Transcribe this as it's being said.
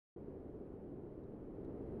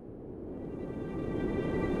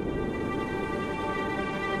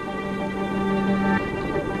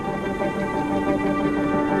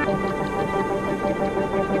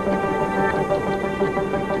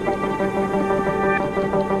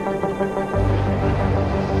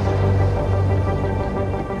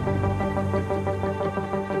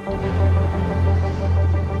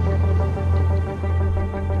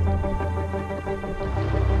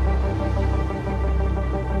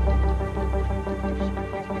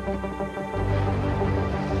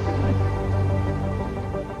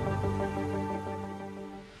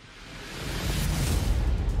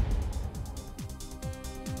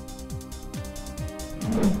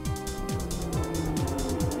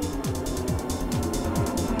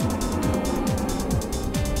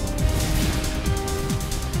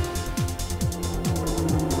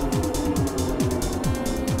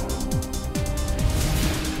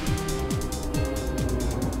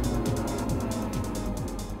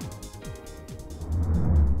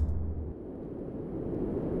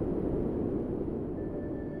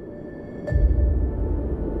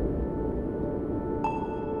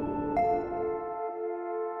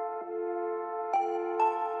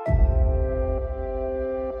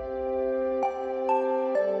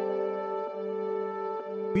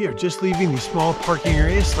We are just leaving the small parking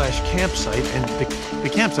area slash campsite, and the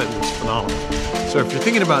campsite looks phenomenal. So if you're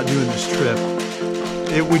thinking about doing this trip,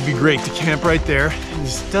 it would be great to camp right there.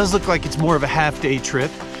 This does look like it's more of a half-day trip,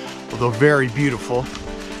 although very beautiful.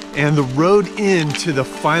 And the road into the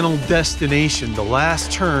final destination, the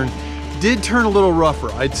last turn, did turn a little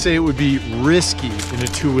rougher. I'd say it would be risky in a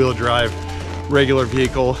two-wheel drive regular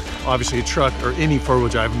vehicle. Obviously a truck or any four-wheel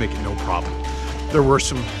drive would make it no problem. There were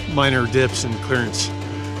some minor dips and clearance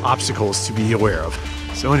obstacles to be aware of.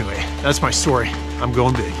 So anyway, that's my story. I'm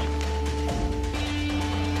going big.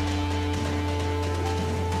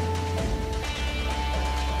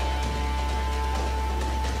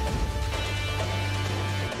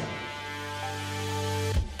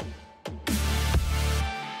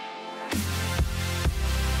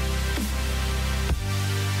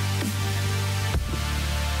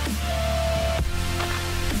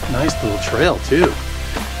 Nice little trail too.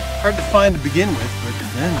 Hard to find to begin with, but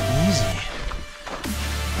then easy.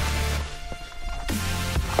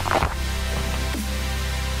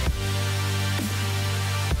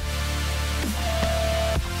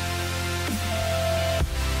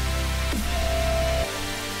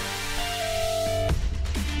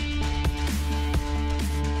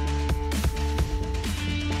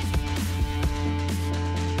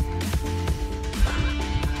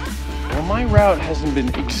 My route hasn't been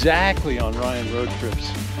exactly on Ryan Road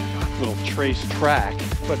Trip's little trace track,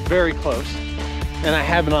 but very close. And I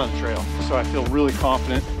have been on the trail, so I feel really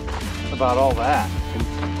confident about all that.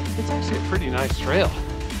 And it's actually a pretty nice trail.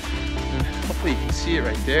 And hopefully you can see it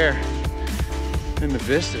right there. And the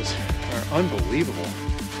vistas are unbelievable.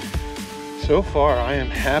 So far, I am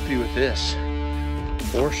happy with this,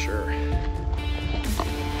 for sure.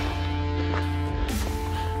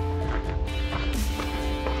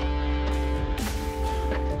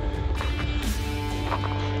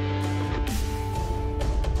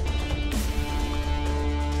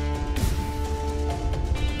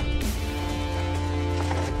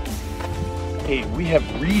 We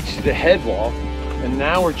have reached the head wall, and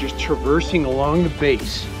now we're just traversing along the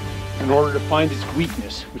base in order to find its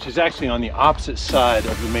weakness, which is actually on the opposite side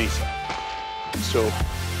of the mesa. So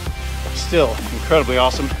still incredibly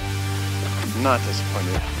awesome. Not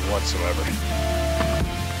disappointed whatsoever.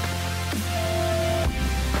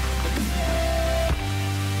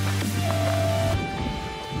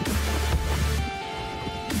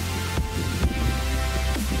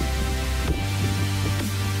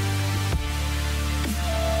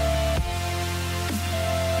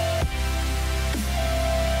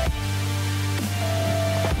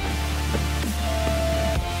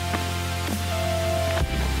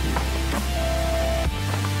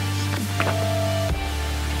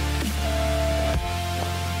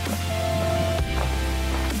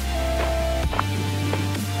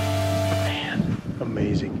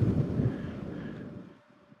 Amazing.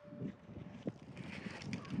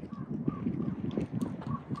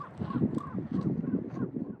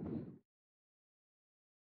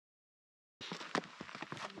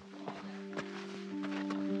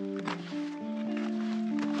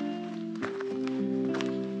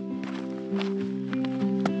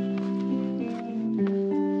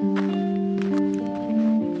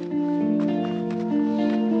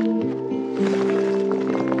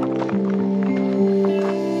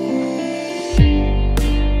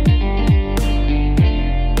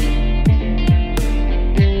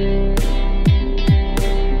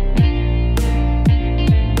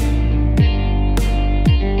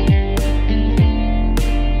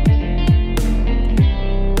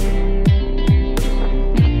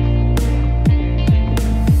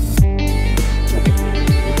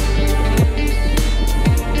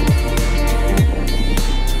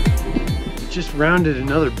 Just rounded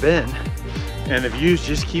another bend and the views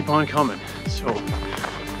just keep on coming. So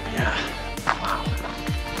yeah, wow,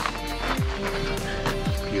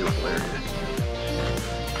 beautiful area.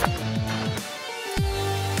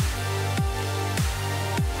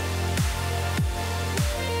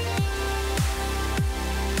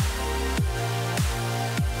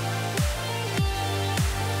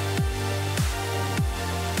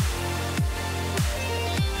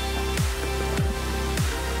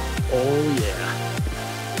 Oh yeah,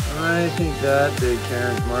 I think that big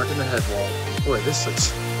cairn's marking the head wall. Boy, this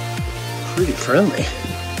looks pretty friendly.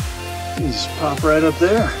 You just pop right up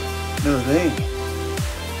there. No thing.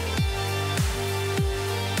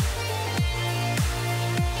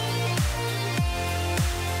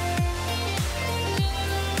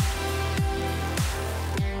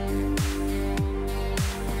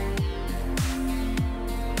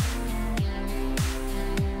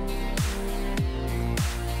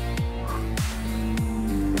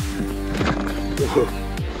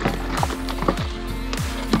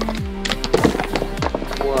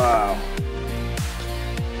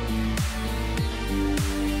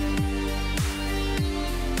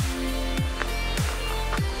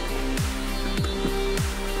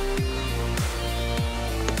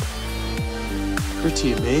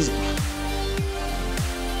 pretty amazing.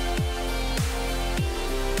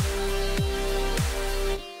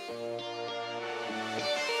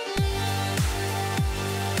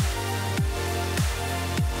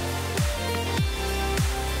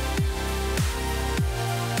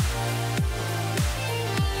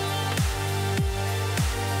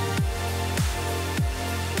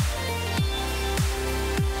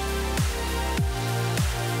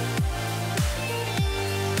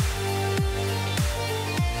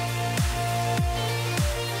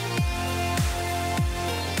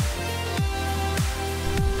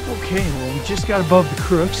 Okay, well, we just got above the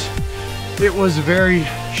crooks. It was a very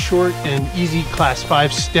short and easy class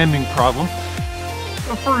 5 stemming problem.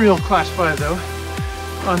 For real class 5 though.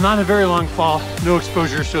 Not a very long fall, no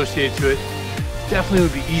exposure associated to it. Definitely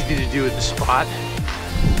would be easy to do at the spot.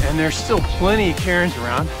 And there's still plenty of cairns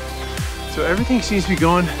around. So everything seems to be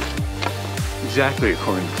going exactly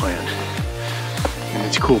according to plan. And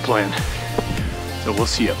it's a cool plan. So we'll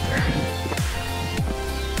see you up there.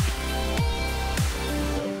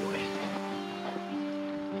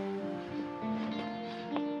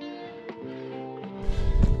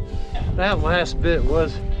 That last bit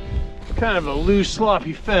was kind of a loose,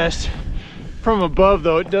 sloppy fest. From above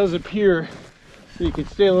though, it does appear that you can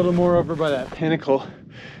stay a little more over by that pinnacle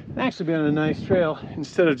and actually be on a nice trail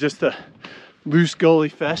instead of just a loose gully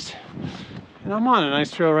fest. And I'm on a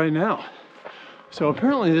nice trail right now. So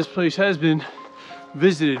apparently this place has been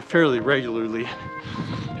visited fairly regularly,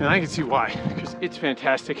 and I can see why, because it's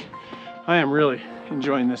fantastic. I am really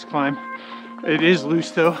enjoying this climb. It is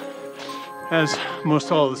loose though, as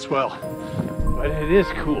most all of the swell, but it is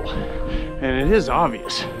cool and it is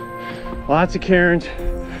obvious. Lots of cairns,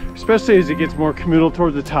 especially as it gets more communal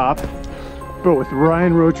toward the top. But with the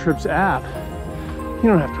Ryan Road Trips app, you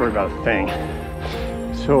don't have to worry about a thing.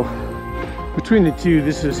 So between the two,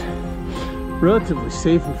 this is relatively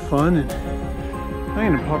safe and fun, and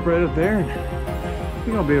I'm gonna pop right up there and I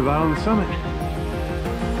think I'll be about on the summit.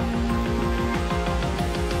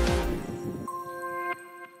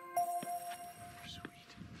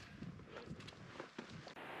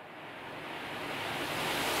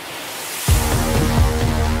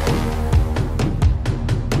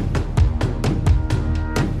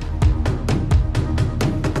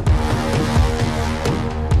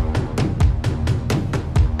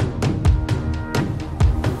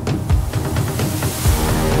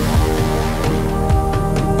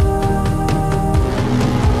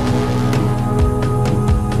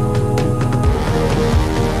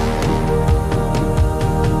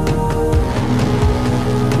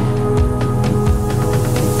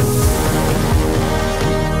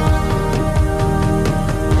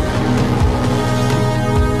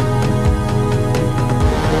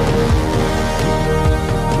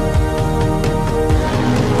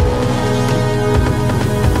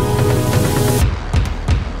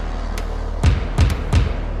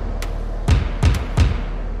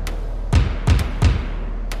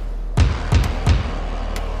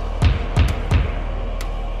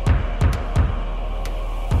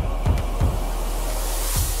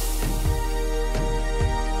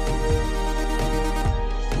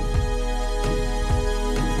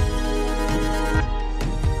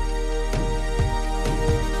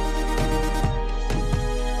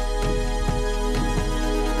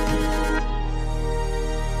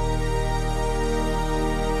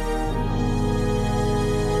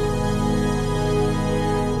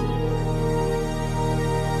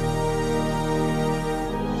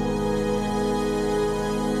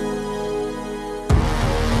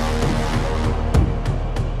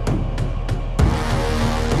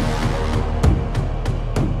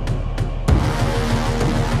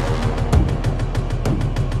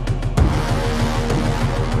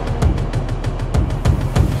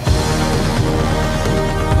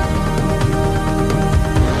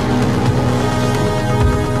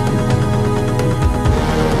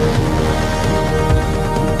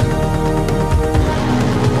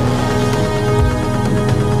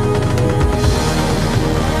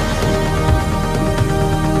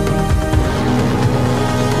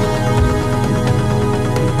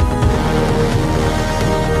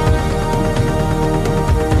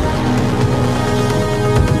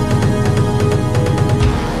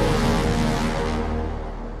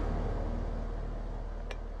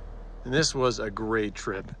 And this was a great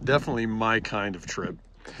trip. Definitely my kind of trip.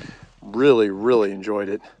 Really, really enjoyed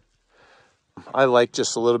it. I like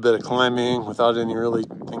just a little bit of climbing without any really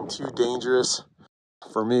thing too dangerous.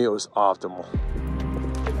 For me, it was optimal.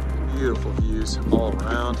 Beautiful views all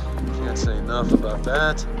around. Can't say enough about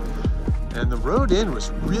that. And the road in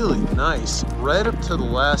was really nice, right up to the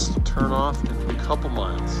last turnoff in a couple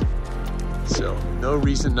miles. So no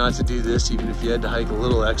reason not to do this, even if you had to hike a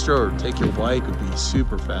little extra or take your bike, would be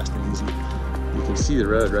super fast and easy. You can see the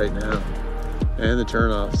road right now and the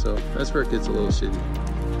turnoff, so that's where it gets a little shitty.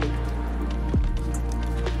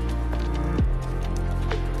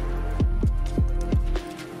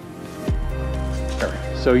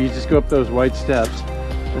 So you just go up those white steps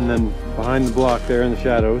and then behind the block there in the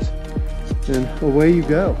shadows, and away you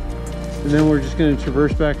go. And then we're just going to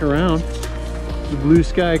traverse back around the blue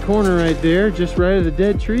sky corner right there, just right at the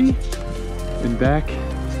dead tree, and back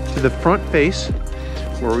to the front face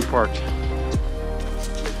where we parked.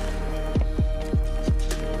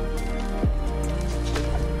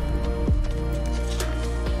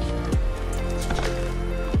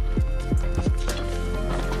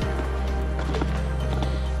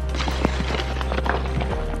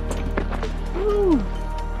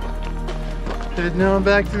 Heading on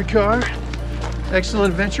back to the car.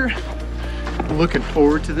 Excellent adventure. Looking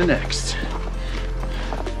forward to the next.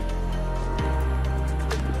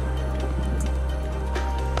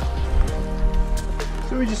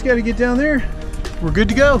 So we just got to get down there. We're good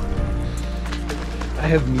to go. I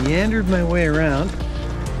have meandered my way around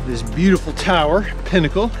this beautiful tower,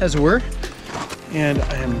 Pinnacle, as it were, and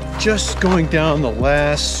I am just going down the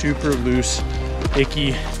last super loose,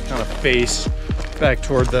 icky kind of face back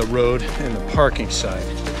toward the road and the parking side.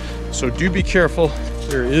 So do be careful.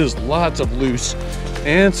 There is lots of loose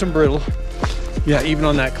and some brittle. Yeah, even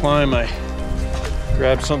on that climb, I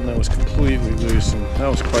grabbed something that was completely loose, and that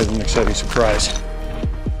was quite an exciting surprise.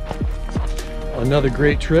 Another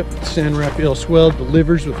great trip. San Rafael Swell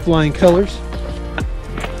delivers with flying colors.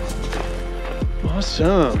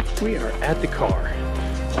 Awesome. We are at the car.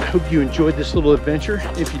 I hope you enjoyed this little adventure.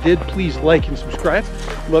 If you did, please like and subscribe.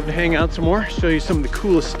 Love to hang out some more, show you some of the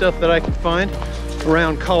coolest stuff that I can find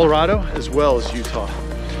around Colorado as well as Utah.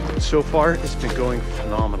 So far, it's been going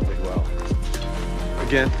phenomenally well.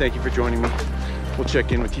 Again, thank you for joining me. We'll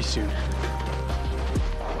check in with you soon.